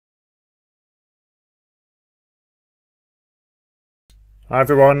Hi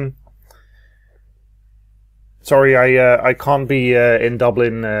everyone. Sorry, I can't be in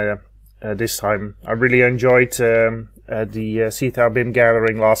Dublin this time. I really enjoyed the CitA BIM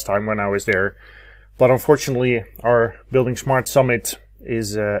gathering last time when I was there, but unfortunately our buildingSMART summit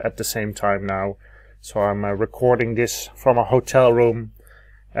is at the same time now. So I'm recording this from a hotel room,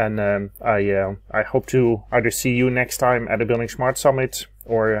 and I hope to either see you next time at the buildingSMART summit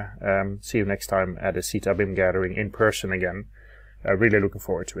or see you next time at the CitA BIM gathering in person again. Really looking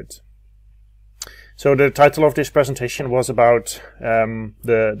forward to it. So the title of this presentation was about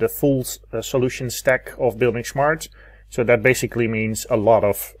the full solution stack of buildingSMART. So that basically means a lot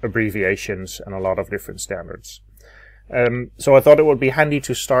of abbreviations and a lot of different standards. So I thought it would be handy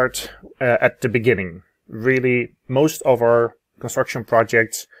to start at the beginning. Really, most of our construction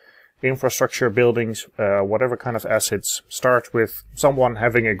projects, infrastructure, buildings, whatever kind of assets, start with someone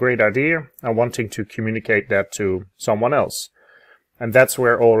having a great idea and wanting to communicate that to someone else. And that's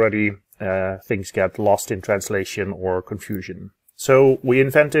where already things get lost in translation or confusion. So we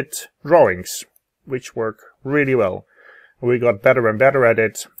invented drawings, which work really well. We got better and better at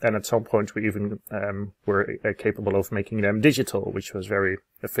it, and at some point we even were capable of making them digital, which was very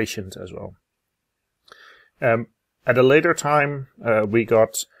efficient as well. At a later time, we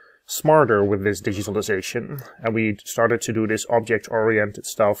got smarter with this digitalization, and we started to do this object-oriented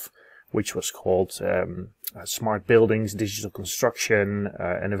stuff, which was called smart buildings, digital construction,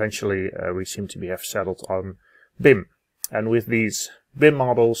 and eventually we seem to have settled on BIM. And with these BIM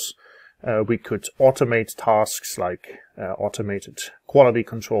models, we could automate tasks like automated quality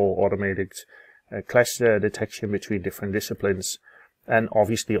control, automated clash detection between different disciplines, and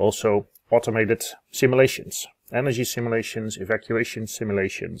obviously also automated simulations, energy simulations, evacuation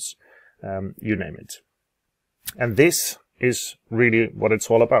simulations, you name it. And this is really what it's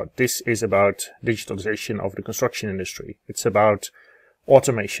all about. This is about digitalization of the construction industry. It's about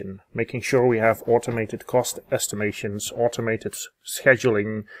automation, making sure we have automated cost estimations, automated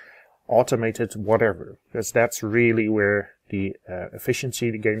scheduling, automated whatever, because that's really where the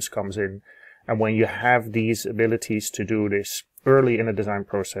efficiency gains comes in. And when you have these abilities to do this early in the design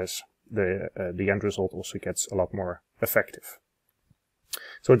process, the end result also gets a lot more effective.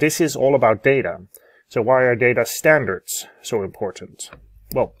 So this is all about data. So why are data standards so important?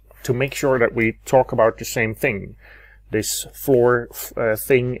 Well, to make sure that we talk about the same thing. This floor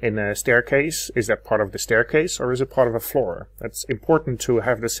thing in a staircase, is that part of the staircase or is it part of a floor? That's important to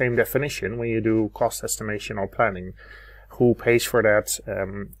have the same definition when you do cost estimation or planning. Who pays for that,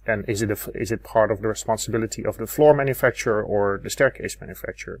 and is it part of the responsibility of the floor manufacturer or the staircase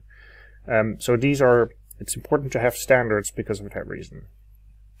manufacturer? So it's important to have standards because of that reason.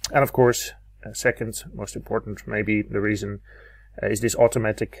 And of course, second most important, maybe the reason, is this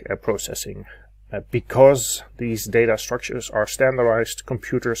automatic processing. Because these data structures are standardized,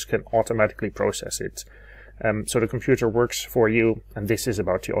 computers can automatically process it. So the computer works for you, and this is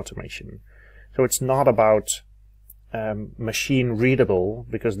about the automation. So it's not about machine readable,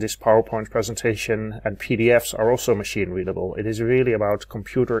 because this PowerPoint presentation and PDFs are also machine readable. It is really about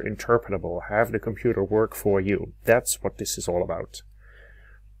computer interpretable. Have the computer work for you. That's what this is all about.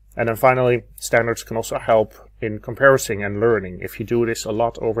 And then finally, standards can also help in comparison and learning. If you do this a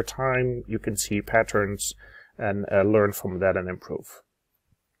lot over time, you can see patterns and learn from that and improve.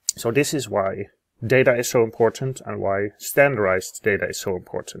 So this is why data is so important and why standardized data is so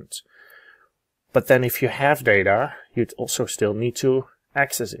important. But then if you have data, you'd also still need to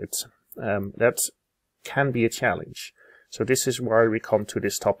access it. That can be a challenge. So this is why we come to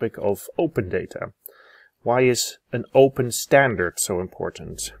this topic of open data. Why is an open standard so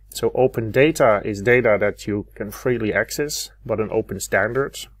important? So open data is data that you can freely access, but an open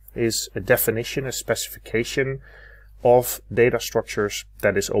standard is a definition, a specification of data structures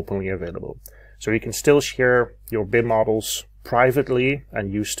that is openly available. So you can still share your BIM models privately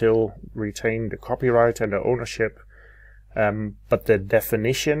and you still retain the copyright and the ownership, but the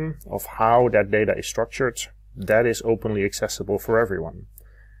definition of how that data is structured, that is openly accessible for everyone.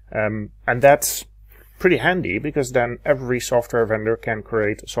 And that's pretty handy, because then every software vendor can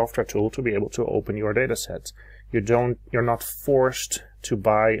create a software tool to be able to open your data set. You're not forced to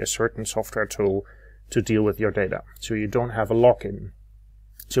buy a certain software tool to deal with your data. So you don't have a lock-in.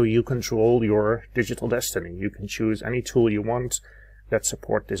 So you control your digital destiny. You can choose any tool you want that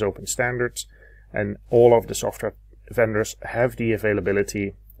support this open standard, and all of the software vendors have the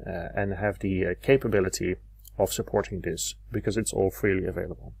availability and have the capability of supporting this, because it's all freely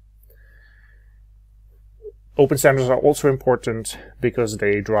available. Open standards are also important because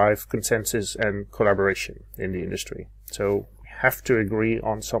they drive consensus and collaboration in the industry. So we have to agree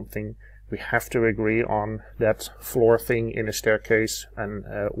on something We have to agree on that floor thing in a staircase and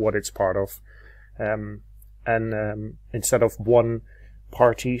what it's part of. Instead of one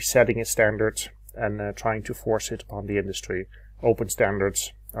party setting a standard and trying to force it upon the industry, open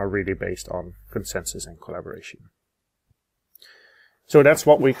standards are really based on consensus and collaboration. So that's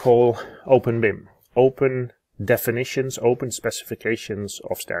what we call open BIM. Open definitions, open specifications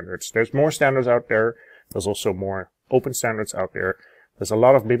of standards. There's more standards out there. There's also more open standards out there. There's a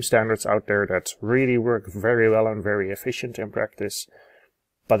lot of BIM standards out there that really work very well and very efficient in practice.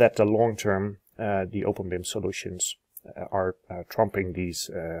 But at the long term, the open BIM solutions are trumping these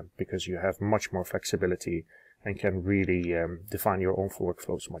because you have much more flexibility and can really define your own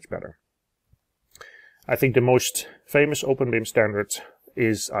workflows much better. I think the most famous open BIM standard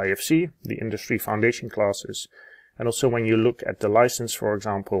is IFC, the industry foundation classes. And also when you look at the license, for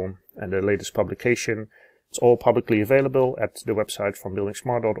example, and the latest publication, it's all publicly available at the website from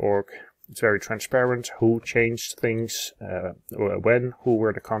buildingsmart.org. It's very transparent who changed things, when, who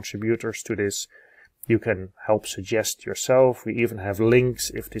were the contributors to this. You can help suggest yourself. We even have links.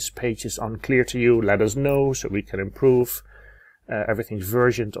 If this page is unclear to you, let us know so we can improve. Everything's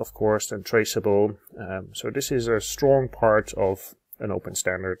versioned, of course, and traceable. So this is a strong part of an open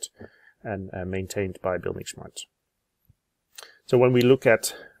standard and maintained by buildingSMART. So when we look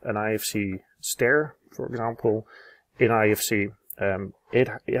at an IFC stair, for example, in IFC, it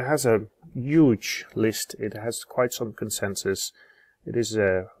has a huge list. It has quite some consensus. It is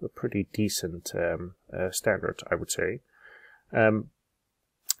a pretty decent standard, I would say. And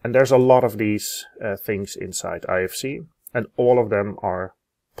there's a lot of these things inside IFC, and all of them are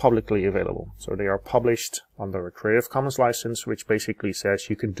publicly available. So they are published under a Creative Commons license, which basically says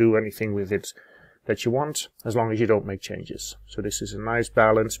you can do anything with it that you want, as long as you don't make changes. So this is a nice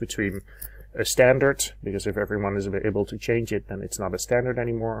balance between a standard, because if everyone is able to change it, then it's not a standard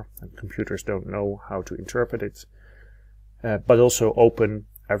anymore, and computers don't know how to interpret it. But also open,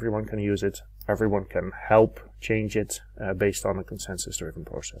 everyone can use it, everyone can help change it based on a consensus-driven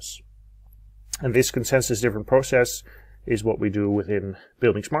process. And this consensus-driven process is what we do within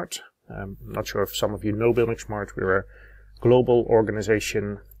buildingSMART. I'm not sure if some of you know buildingSMART. We're a global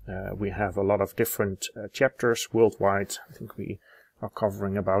organization. We have a lot of different chapters worldwide. I think we are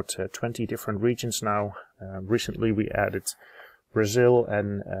covering about 20 different regions now. Recently we added Brazil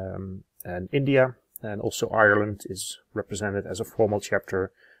and India, and also Ireland is represented as a formal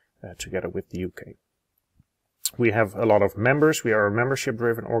chapter together with the UK. We have a lot of members. We are a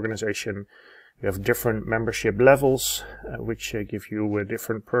membership-driven organization. We have different membership levels, which give you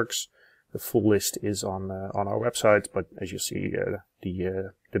different perks. The full list is on our website, but as you see,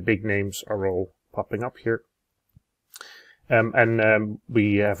 the big names are all popping up here.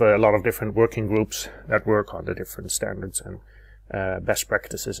 We have a lot of different working groups that work on the different standards and best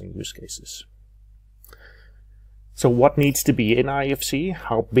practices and use cases. So what needs to be in IFC?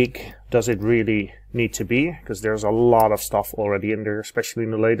 How big does it really need to be? Because there's a lot of stuff already in there, especially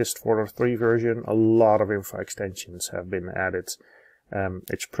in the latest 4.3 version. A lot of info extensions have been added.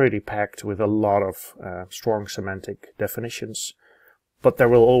 It's pretty packed with a lot of strong semantic definitions. But there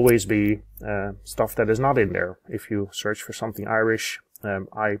will always be stuff that is not in there. If you search for something Irish,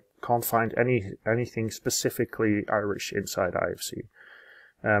 I can't find anything specifically Irish inside IFC.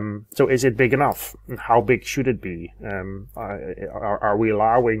 So is it big enough? How big should it be? Are we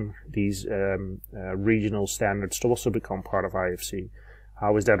allowing these regional standards to also become part of IFC?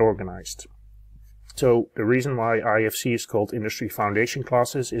 How is that organized? So the reason why IFC is called Industry Foundation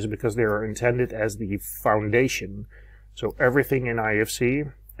Classes is because they are intended as the foundation. So everything in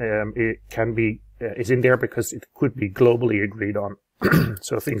IFC it can be is in there because it could be globally agreed on.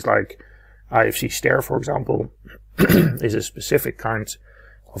 So things like IFC stair, for example, is a specific kind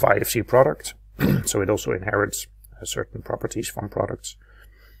of IFC product, so it also inherits certain properties from products.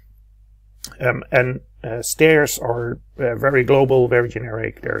 Stairs are very global, very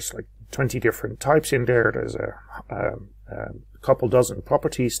generic. There's like 20 different types in there. There's a couple dozen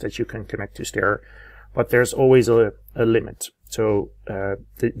properties that you can connect to stair, but there's always a limit. So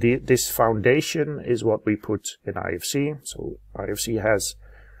this foundation is what we put in IFC. So IFC has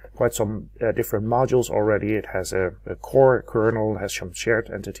quite some different modules already. It has a core kernel, has some shared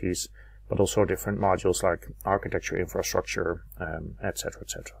entities, but also different modules like architecture, infrastructure, etc.,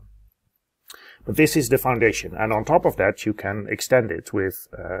 etc. But this is the foundation, and on top of that you can extend it with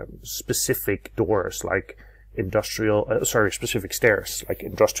specific doors like specific stairs like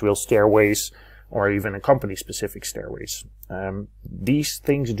industrial stairways, or even a company-specific stairways. These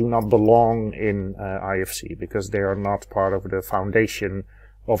things do not belong in IFC because they are not part of the foundation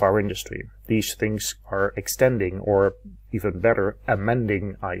of our industry. These things are extending or even better,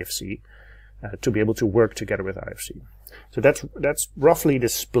 amending IFC to be able to work together with IFC. So that's roughly the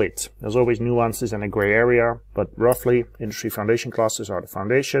split. There's always nuances and a gray area, but roughly industry foundation classes are the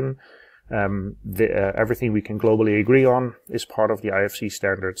foundation. Everything we can globally agree on is part of the IFC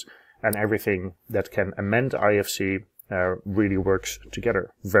standards, and everything that can amend IFC really works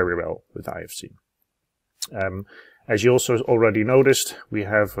together very well with IFC. As you also already noticed, we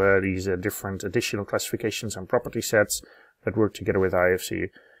have these different additional classifications and property sets that work together with IFC.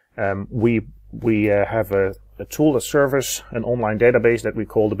 We have a tool, a service, an online database that we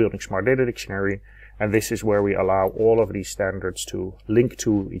call the buildingSMART Data Dictionary, and this is where we allow all of these standards to link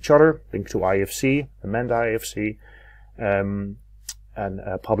to each other, link to IFC, amend IFC, and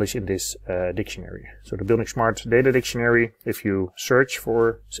publish in this dictionary. So the buildingSMART Data Dictionary, if you search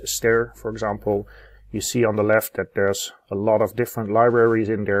for stair, for example, you see on the left that there's a lot of different libraries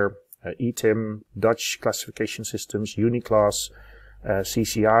in there, ETIM, Dutch classification systems, Uniclass,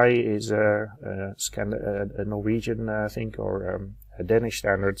 CCI is a Norwegian, I think, or Danish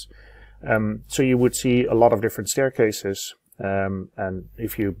standards. So you would see a lot of different staircases, and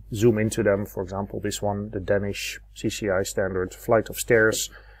if you zoom into them, for example, this one, the Danish CCI standard, flight of stairs,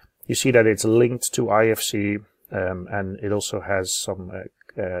 you see that it's linked to IFC, and it also has some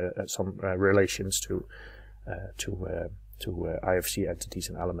relations to IFC entities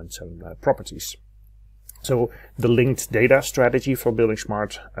and elements and properties. So the linked data strategy for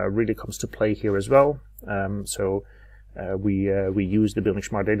buildingSMART really comes to play here as well. We use the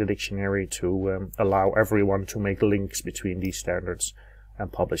buildingSMART Data Dictionary to allow everyone to make links between these standards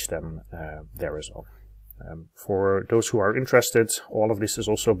and publish them there as well. For those who are interested, all of this is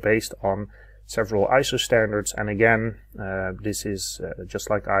also based on several ISO standards, and again, this is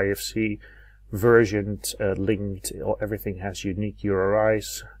just like IFC, versioned, linked. Everything has unique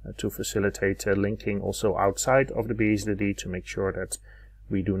URIs to facilitate linking also outside of the BSDD to make sure that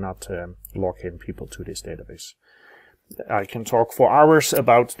we do not lock in people to this database. I can talk for hours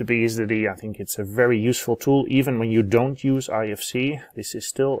about the BSDD. I think it's a very useful tool. Even when you don't use IFC, this is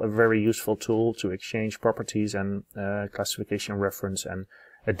still a very useful tool to exchange properties and classification reference and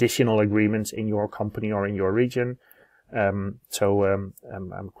additional agreements in your company or in your region. I'm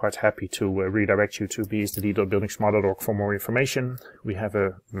quite happy to redirect you to bsdd.buildingsmart.org for more information. We have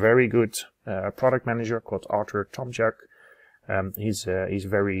a very good product manager called Arthur Tomjak. He's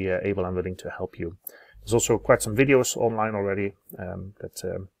very able and willing to help you. There's also quite some videos online already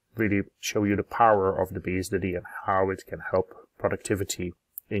that really show you the power of the BSDD and how it can help productivity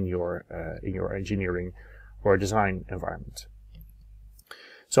in your engineering or design environment.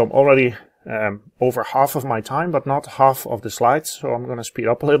 So I'm already over half of my time, but not half of the slides, so I'm going to speed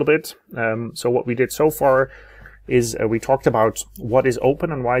up a little bit. So what we did so far is we talked about what is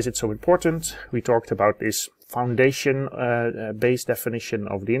open and why is it so important. We talked about this foundation based definition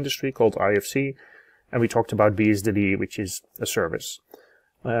of the industry called IFC, and we talked about BSDD, which is a service.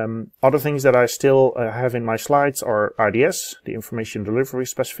 Other things that I still have in my slides are IDS, the Information Delivery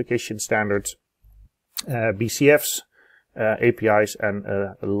Specification Standard, BCFs, APIs, and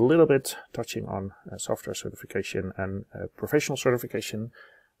a little bit touching on software certification and professional certification,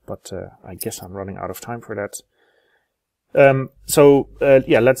 but I guess I'm running out of time for that.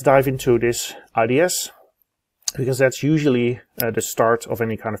 Yeah, let's dive into this IDS, because that's usually the start of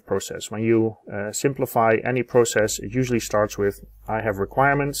any kind of process. When you simplify any process, it usually starts with, I have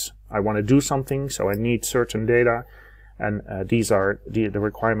requirements, I want to do something, so I need certain data, and these are the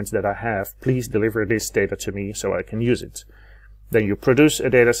requirements that I have. Please deliver this data to me so I can use it. Then you produce a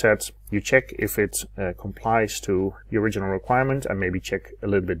data set, you check if it complies to the original requirement, and maybe check a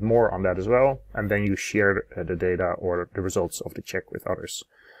little bit more on that as well, and then you share the data or the results of the check with others.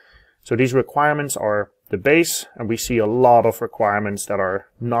 So these requirements are the base, and we see a lot of requirements that are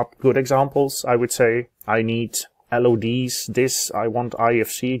not good examples. I would say, I need LODs, this, I want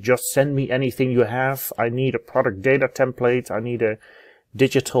IFC, just send me anything you have. I need a product data template, I need a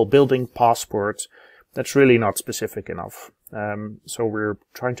digital building passport. That's really not specific enough. So we're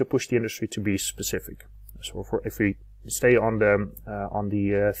trying to push the industry to be specific. So if we stay on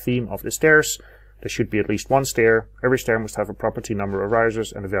the theme of the stairs, there should be at least one stair. Every stair must have a property number of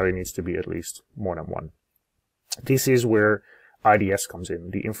risers, and the value needs to be at least more than one. This is where IDS comes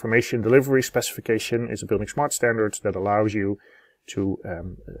in. The Information Delivery Specification is a buildingSMART standard that allows you to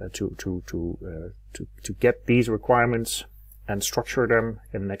get these requirements and structure them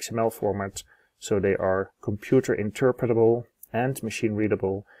in an XML format, so they are computer interpretable and machine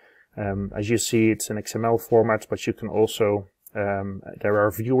readable. As you see, it's an XML format, but you can also, there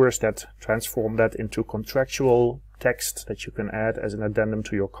are viewers that transform that into contractual text that you can add as an addendum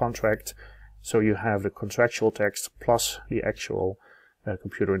to your contract. so you have the contractual text plus the actual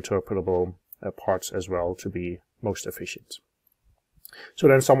computer interpretable parts as well to be most efficient. So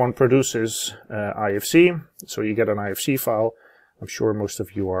then someone produces IFC, so you get an IFC file. I'm sure most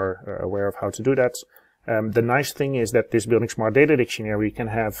of you are aware of how to do that. The nice thing is that this buildingSMART data dictionary can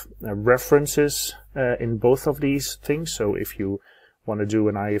have references in both of these things. So if you want to do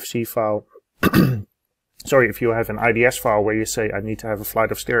an IFC file, sorry, if you have an IDS file where you say, I need to have a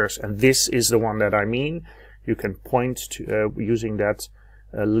flight of stairs, and this is the one that I mean, you can point to using that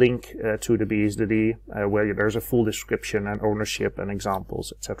link to the BSDD where there's a full description and ownership and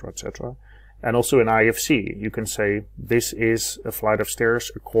examples, etc., etc. And also in IFC, you can say this is a flight of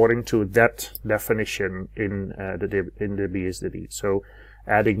stairs according to that definition in the BSDD. So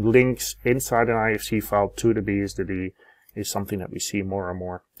adding links inside an IFC file to the BSDD is something that we see more and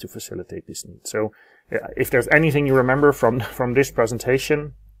more to facilitate this need. So if there's anything you remember from this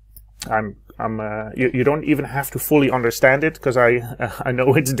presentation, you don't even have to fully understand it, because I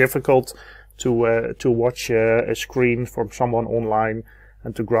know it's difficult to watch a screen from someone online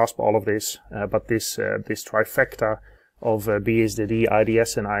and to grasp all of this. But this trifecta of BSDD,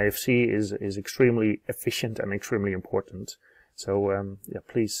 IDS, and IFC is extremely efficient and extremely important. So yeah,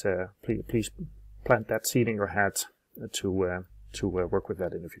 please plant that seed in your head to work with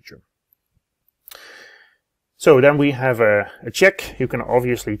that in the future. So then we have a check. You can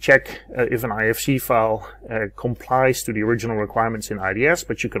obviously check if an IFC file complies to the original requirements in IDS,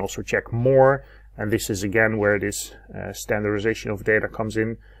 but you can also check more. And this is again where this standardization of data comes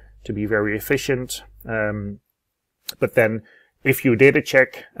in to be very efficient. But then if you did a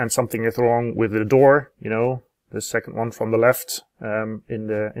check and something is wrong with the door, you know, the second one from the left in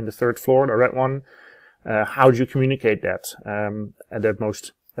the third floor, the red one, how do you communicate that? And the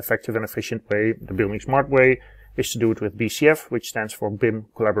most effective and efficient way, the buildingSMART way, is to do it with BCF, which stands for BIM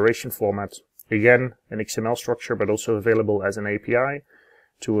Collaboration Format. Again, an XML structure, but also available as an API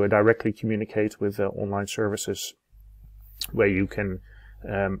to directly communicate with online services, where you can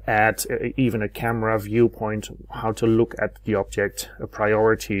add even a camera viewpoint, how to look at the object, a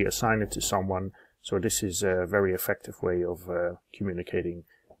priority, assign it to someone. So this is a very effective way of communicating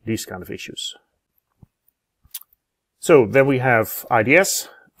these kind of issues. So then we have IDS,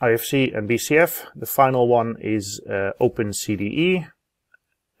 IFC, and BCF. The final one is OpenCDE.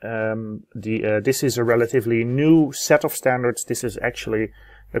 This is a relatively new set of standards. This is actually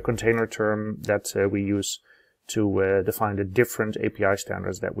a container term that we use to define the different API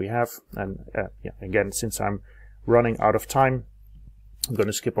standards that we have. And yeah, again, since I'm running out of time, I'm going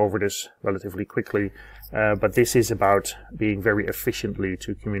to skip over this relatively quickly. But this is about being very efficiently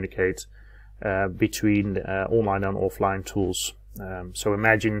to communicate between online and offline tools. So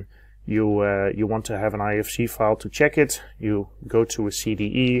imagine you want to have an IFC file to check it. You go to a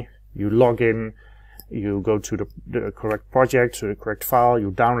CDE, you log in, you go to the correct project, to the correct file,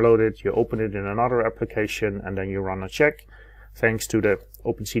 you download it, you open it in another application, and then you run a check. Thanks to the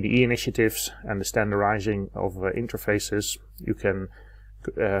OpenCDE initiatives and the standardizing of interfaces, you can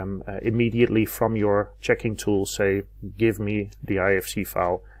immediately from your checking tool say, give me the IFC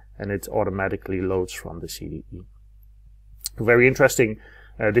file, and it automatically loads from the CDE. Very interesting.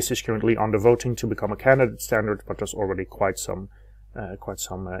 This is currently under voting to become a candidate standard, but there's already quite some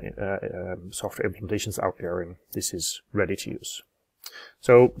software implementations out there, and this is ready to use.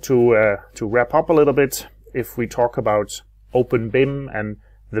 So to wrap up a little bit, if we talk about OpenBIM and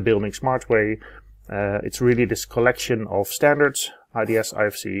the buildingSMART way, it's really this collection of standards, IDS,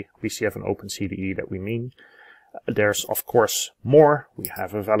 IFC, BCF, and OpenCDE that we mean. There's of course more. We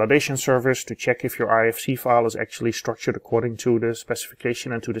have a validation service to check if your IFC file is actually structured according to the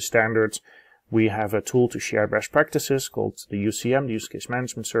specification and to the standards. We have a tool to share best practices called the UCM, the Use Case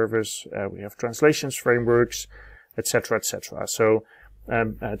Management Service. We have translations frameworks, etc., etc. So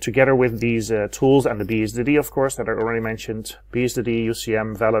together with these tools and the BSDD, of course, that I already mentioned, BSDD,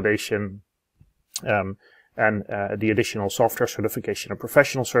 UCM, validation, and the additional software certification and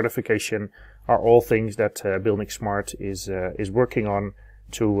professional certification are all things that buildingSMART is working on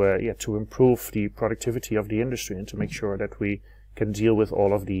to improve the productivity of the industry and to make sure that we can deal with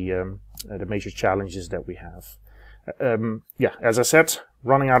all of the major challenges that we have. Yeah, as I said,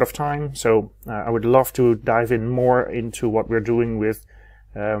 running out of time, so I would love to dive in more into what we're doing with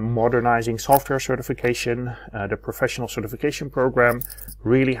modernizing software certification. The professional certification program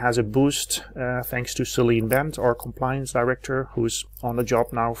really has a boost thanks to Celine Bent, our compliance director, who's on the job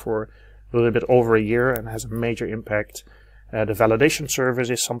now for a little bit over a year and has a major impact. The validation service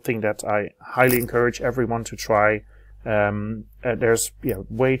is something that I highly encourage everyone to try. There's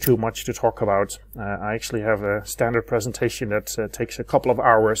way too much to talk about. I actually have a standard presentation that takes a couple of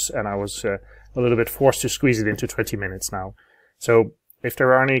hours, and I was a little bit forced to squeeze it into 20 minutes now. So if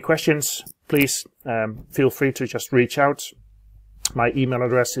there are any questions, please feel free to just reach out. My email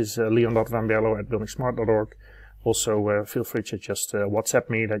address is leon.vanberlo@buildingSMART.org. Also, feel free to just WhatsApp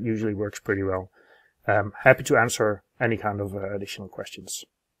me. That usually works pretty well. Happy to answer any kind of additional questions.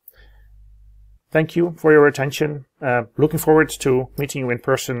 Thank you for your attention. Looking forward to meeting you in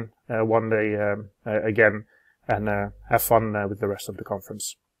person one day again, and have fun with the rest of the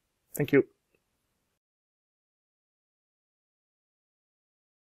conference. Thank you.